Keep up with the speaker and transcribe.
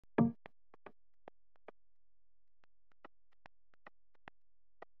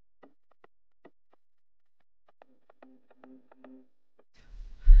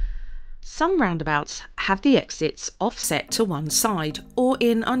Some roundabouts have the exits offset to one side or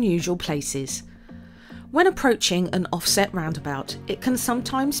in unusual places. When approaching an offset roundabout, it can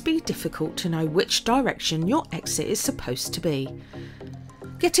sometimes be difficult to know which direction your exit is supposed to be.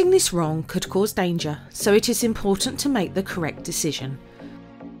 Getting this wrong could cause danger, so it is important to make the correct decision.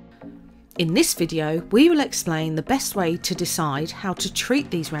 In this video, we will explain the best way to decide how to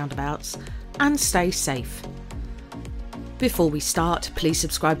treat these roundabouts and stay safe. Before we start, please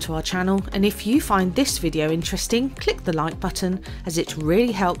subscribe to our channel, and if you find this video interesting, click the like button as it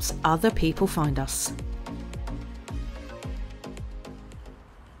really helps other people find us.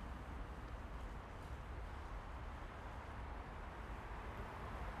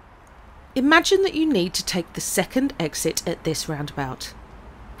 Imagine that you need to take the second exit at this roundabout.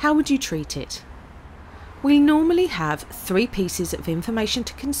 How would you treat it? We normally have 3 pieces of information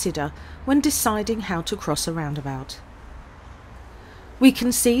to consider when deciding how to cross a roundabout. We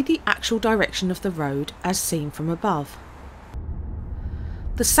can see the actual direction of the road as seen from above.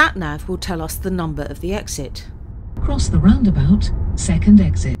 The sat-nav will tell us the number of the exit. Cross the roundabout, second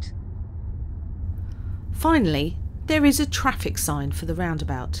exit. Finally, there is a traffic sign for the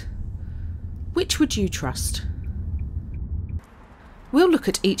roundabout. Which would you trust? We'll look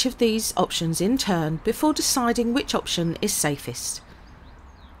at each of these options in turn before deciding which option is safest.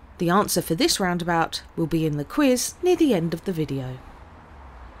 The answer for this roundabout will be in the quiz near the end of the video.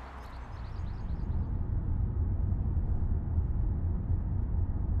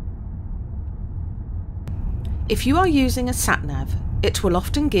 If you are using a sat-nav, it will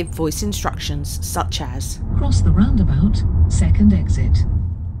often give voice instructions such as cross the roundabout, second exit.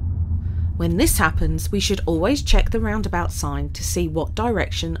 When this happens, we should always check the roundabout sign to see what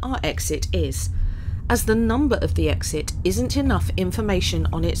direction our exit is, as the number of the exit isn't enough information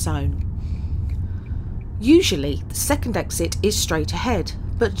on its own. Usually, the second exit is straight ahead,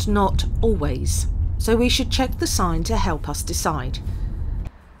 but not always, so we should check the sign to help us decide.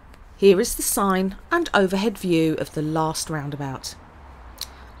 Here is the sign and overhead view of the last roundabout.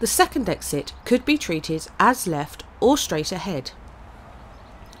 The second exit could be treated as left or straight ahead.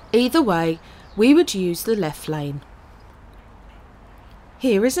 Either way, we would use the left lane.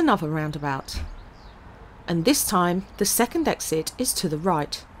 Here is another roundabout, and this time the second exit is to the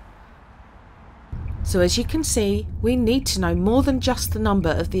right. So as you can see, we need to know more than just the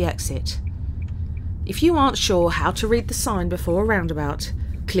number of the exit. If you aren't sure how to read the sign before a roundabout,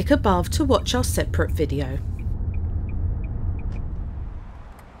 click above to watch our separate video.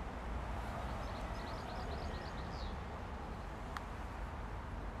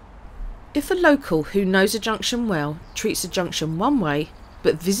 If a local who knows a junction well treats a junction one way,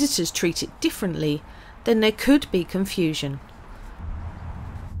 but visitors treat it differently, then there could be confusion.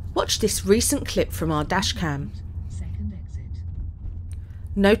 Watch this recent clip from our dash cam.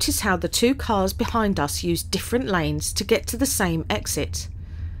 Notice how the 2 cars behind us use different lanes to get to the same exit.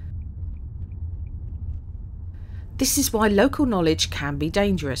 This is why local knowledge can be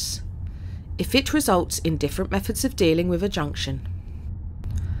dangerous, if it results in different methods of dealing with a junction.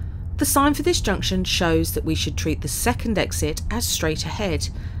 The sign for this junction shows that we should treat the second exit as straight ahead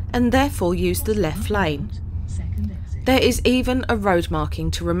and therefore use the left lane. There is even a road marking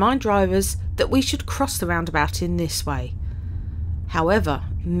to remind drivers that we should cross the roundabout in this way. However,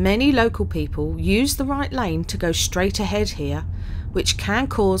 many local people use the right lane to go straight ahead here, which can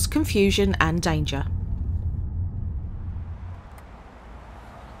cause confusion and danger.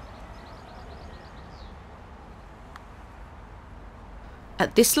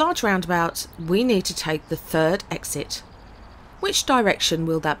 At this large roundabout, we need to take the third exit. Which direction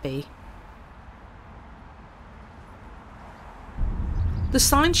will that be? The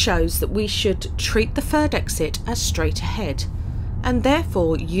sign shows that we should treat the third exit as straight ahead, and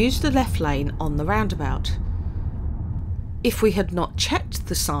therefore use the left lane on the roundabout. If we had not checked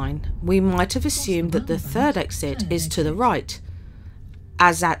the sign, we might have assumed that the third exit is to the right,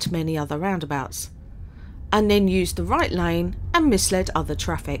 as at many other roundabouts, and then used the right lane and misled other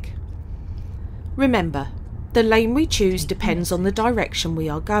traffic. Remember, the lane we choose depends on the direction we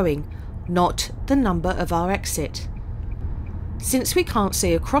are going, not the number of our exit. Since we can't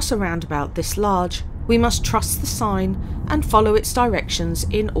see across a roundabout this large, we must trust the sign and follow its directions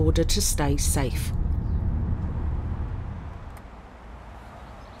in order to stay safe.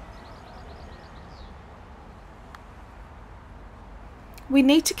 We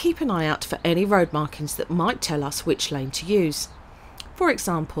need to keep an eye out for any road markings that might tell us which lane to use. For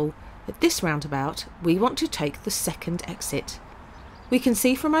example, at this roundabout, we want to take the second exit. We can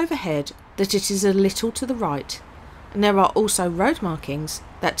see from overhead that it is a little to the right, and there are also road markings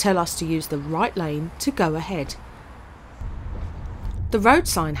that tell us to use the right lane to go ahead. The road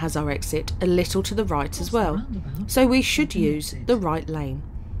sign has our exit a little to the right as well, so we should use the right lane.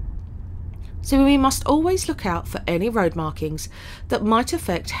 So we must always look out for any road markings that might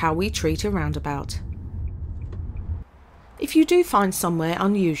affect how we treat a roundabout. If you do find somewhere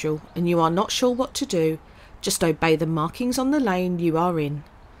unusual and you are not sure what to do, just obey the markings on the lane you are in.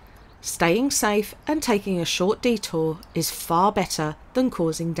 Staying safe and taking a short detour is far better than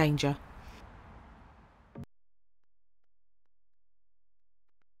causing danger.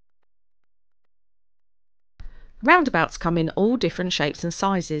 Roundabouts come in all different shapes and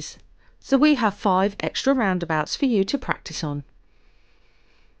sizes, so we have 5 extra roundabouts for you to practice on.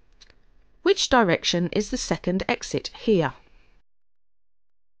 Which direction is the second exit here?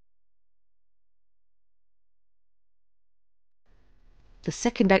 The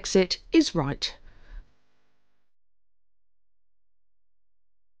second exit is right.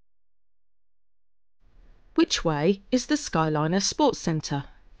 Which way is the Skyliner Sports Centre?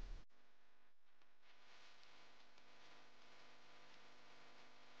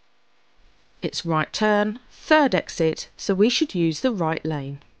 It's right turn, third exit, so we should use the right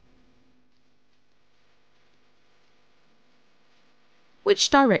lane.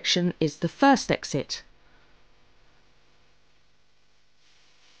 Which direction is the first exit?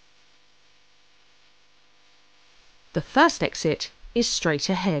 The first exit is straight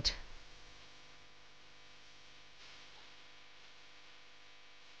ahead.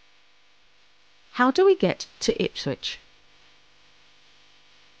 How do we get to Ipswich?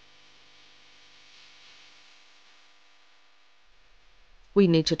 We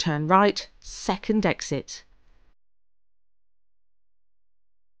need to turn right, second exit.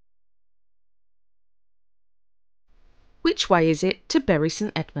 Which way is it to Bury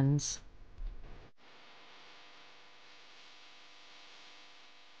St Edmunds?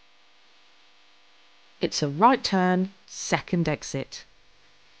 It's a right turn, second exit.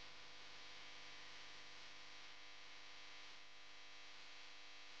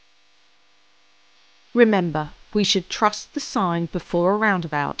 Remember, we should trust the sign before a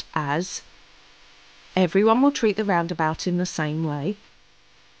roundabout, as everyone will treat the roundabout in the same way.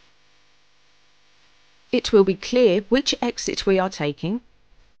 It will be clear which exit we are taking.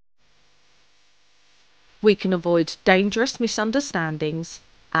 We can avoid dangerous misunderstandings,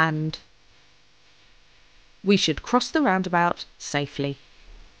 and we should cross the roundabout safely.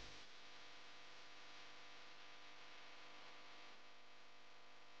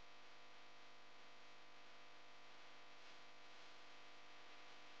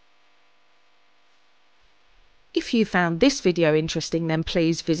 If you found this video interesting, then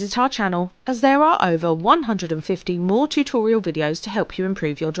please visit our channel, as there are over 150 more tutorial videos to help you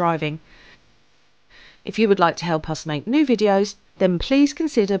improve your driving. If you would like to help us make new videos, then please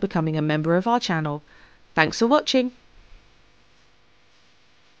consider becoming a member of our channel. Thanks for watching.